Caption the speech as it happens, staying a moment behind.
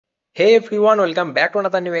Hey everyone, welcome back to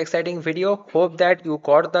another new exciting video. Hope that you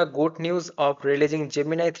got the good news of releasing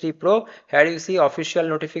Gemini 3 Pro. Here you see official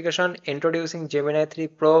notification introducing Gemini 3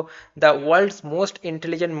 Pro, the world's most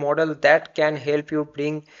intelligent model that can help you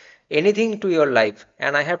bring anything to your life.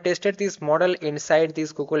 And I have tested this model inside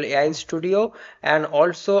this Google AI Studio, and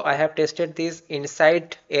also I have tested this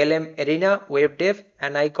inside LM Arena Web Dev,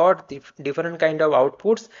 and I got different kind of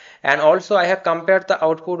outputs. And also I have compared the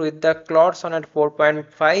output with the Claude Sonnet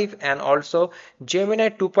 4.5 and also Gemini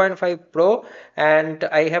 2.5 Pro, and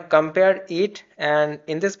I have compared it, and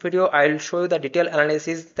in this video I'll show you the detailed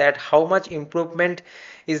analysis that how much improvement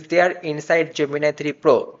is there inside Gemini 3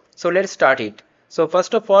 Pro. So let's start it. So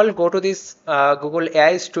first of all, go to this Google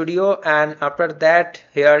AI Studio, and after that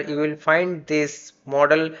here you will find this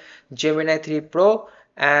model Gemini 3 Pro,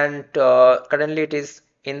 and currently it is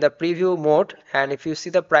in the preview mode. And if you see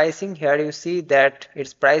the pricing here, you see that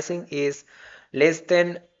its pricing is less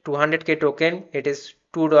than 200k token. It is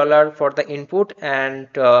 $2 for the input, and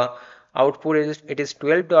output is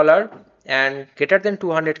 $12, and greater than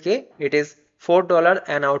 200k it is $4,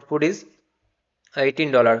 and output is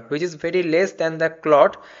 $18, which is very less than the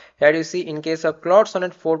Claude. Here you see in case of Claude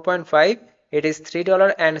Sonnet 4.5 it is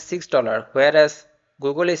 $3 and $6, whereas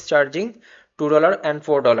Google is charging $2 and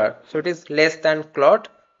 $4, so it is less than Claude.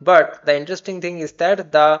 But the interesting thing is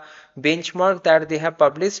that the benchmark that they have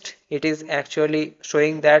published, it is actually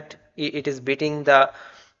showing that it is beating the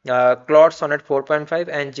Claude Sonnet 4.5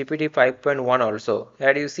 and GPT 5.1 also.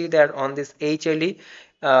 Here you see that on this HLE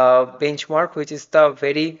benchmark, which is the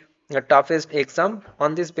very toughest exam,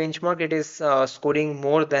 on this benchmark it is scoring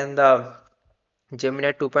more than the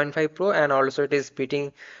Gemini 2.5 Pro, and also it is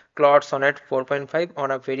beating Claude Sonnet 4.5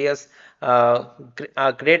 on a various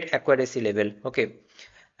great accuracy level. Okay,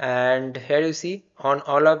 and here you see on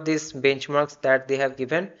all of these benchmarks that they have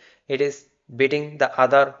given, it is beating the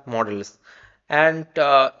other models. And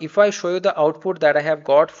if I show you the output that I have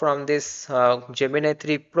got from this Gemini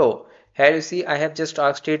 3 Pro, here you see I have just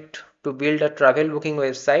asked it to build a travel booking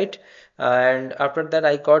website, and after that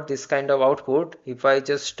I got this kind of output. If I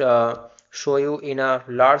just show you in a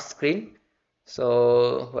large screen,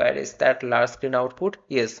 so where is that large screen output?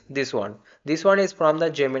 Yes, this one. This one is from the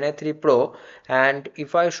Gemini 3 Pro, and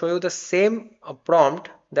if I show you the same prompt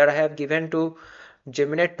that I have given to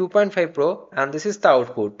Gemini 2.5 Pro, and this is the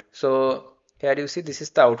output. So here you see this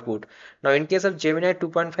is the output. Now in case of Gemini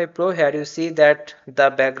 2.5 Pro, here you see that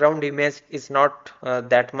the background image is not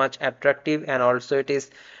that much attractive, and also it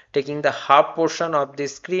is taking the half portion of the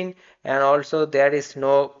screen, and also there is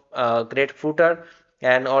no great footer,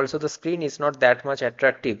 and also the screen is not that much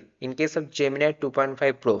attractive in case of Gemini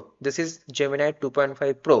 2.5 Pro. This is Gemini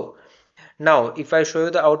 2.5 Pro. Now if I show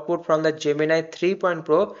you the output from the Gemini 3.0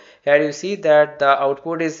 Pro, here you see that the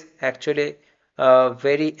output is actually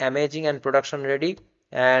very amazing and production ready,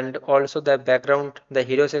 and also the background, the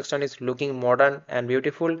hero section is looking modern and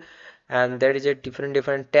beautiful, and there is a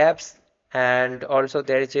different tabs, and also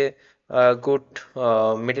there is a good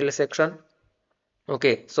middle section.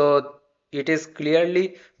 Okay, so it is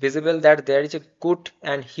clearly visible that there is a good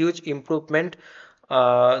and huge improvement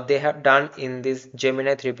they have done in this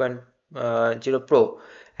Gemini 3.0 Pro.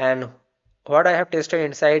 And what I have tested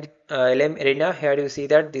inside LM Arena, here you see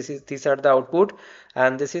that these are the output,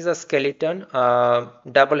 and this is a skeleton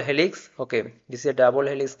double helix. Okay, this is a double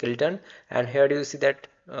helix skeleton, and here you see that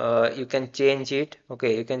you can change it.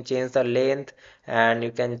 Okay, you can change the length, and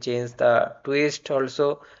you can change the twist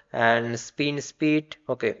also, and spin speed.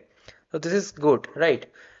 Okay, so this is good, right?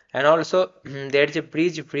 And also there is a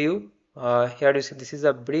bridge view. Here you see this is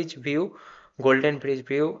a bridge view, golden bridge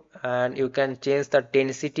view, and you can change the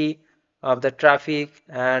density of the traffic,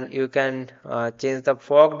 and you can change the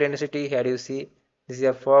fog density. Here you see this is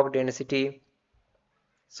a fog density.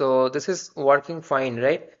 So this is working fine,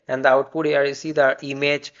 right? And the output here you see the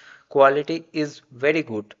image quality is very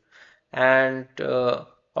good. And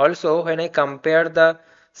also when I compare the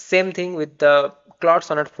same thing with the Claude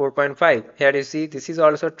Sonnet 4.5, here you see this is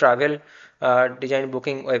also travel design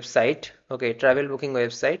booking website. Okay, travel booking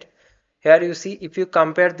website. Here you see if you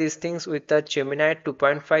compare these things with the Gemini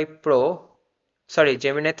 2.5 Pro, sorry,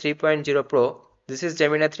 Gemini 3.0 Pro, this is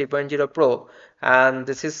Gemini 3.0 Pro, and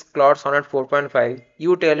this is Claude Sonnet 4.5.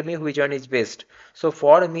 You tell me which one is best. So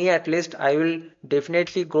for me at least, I will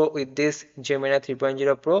definitely go with this Gemini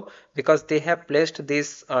 3.0 Pro, because they have placed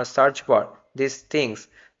this search bar, these things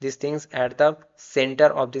at the center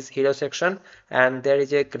of this hero section, and there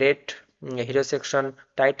is a great hero section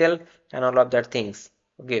title and all of that things.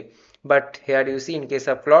 Okay, but here you see in case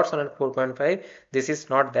of Claude Sonnet 4.5, this is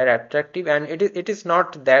not that attractive, and it is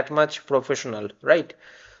not that much professional, right?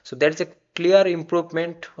 So there is a clear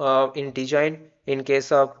improvement in design in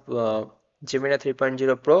case of Gemini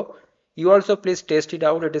 3.0 Pro. You also please test it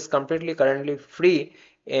out. It is completely currently free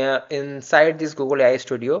inside this Google AI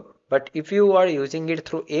Studio. But if you are using it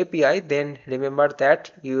through API, then remember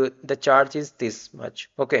that the charge is this much.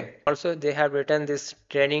 Okay. Also, they have written this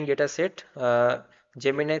training data set.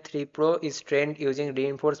 Gemini 3 Pro is trained using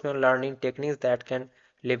reinforcement learning techniques that can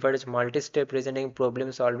leverage multi-step reasoning,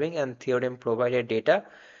 problem solving, and theorem provided data.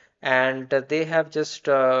 And they have just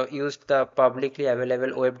used the publicly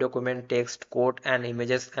available web document, text, code, and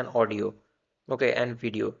images and audio, okay, and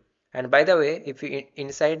video. And by the way, if you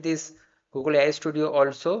inside this Google AI Studio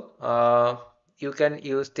also, you can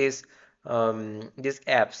use these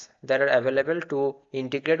apps that are available to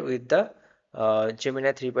integrate with the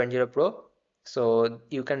Gemini 3.0 Pro. So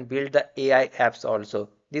you can build the AI apps also.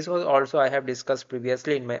 This was also I have discussed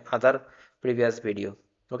previously in my other previous video.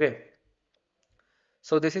 Okay.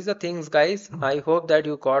 So this is the things, guys. I hope that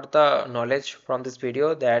you got the knowledge from this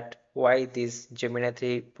video that why this Gemini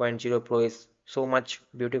 3.0 Pro is so much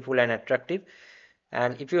beautiful and attractive.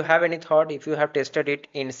 And if you have any thought, if you have tested it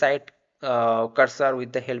inside Cursor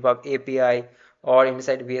with the help of API or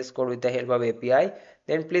inside VS Code with the help of API,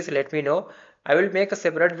 then please let me know. I will make a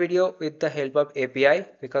separate video with the help of API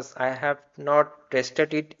because I have not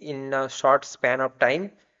tested it in a short span of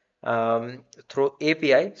time through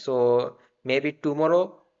API. So maybe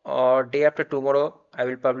tomorrow or day after tomorrow, I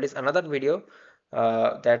will publish another video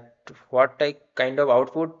that what kind of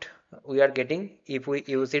output we are getting if we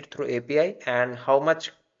use it through API and how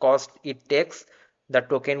much cost it takes, the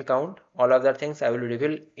token count, all other things I will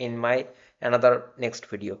reveal in my another next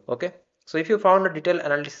video. Okay. So if you found a detailed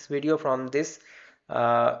analysis video from this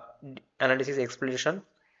uh, analysis explanation,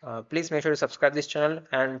 please make sure to subscribe this channel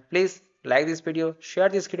and please like this video, share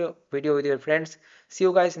this video with your friends. See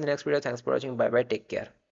you guys in the next video. Thanks for watching. Bye bye. Take care.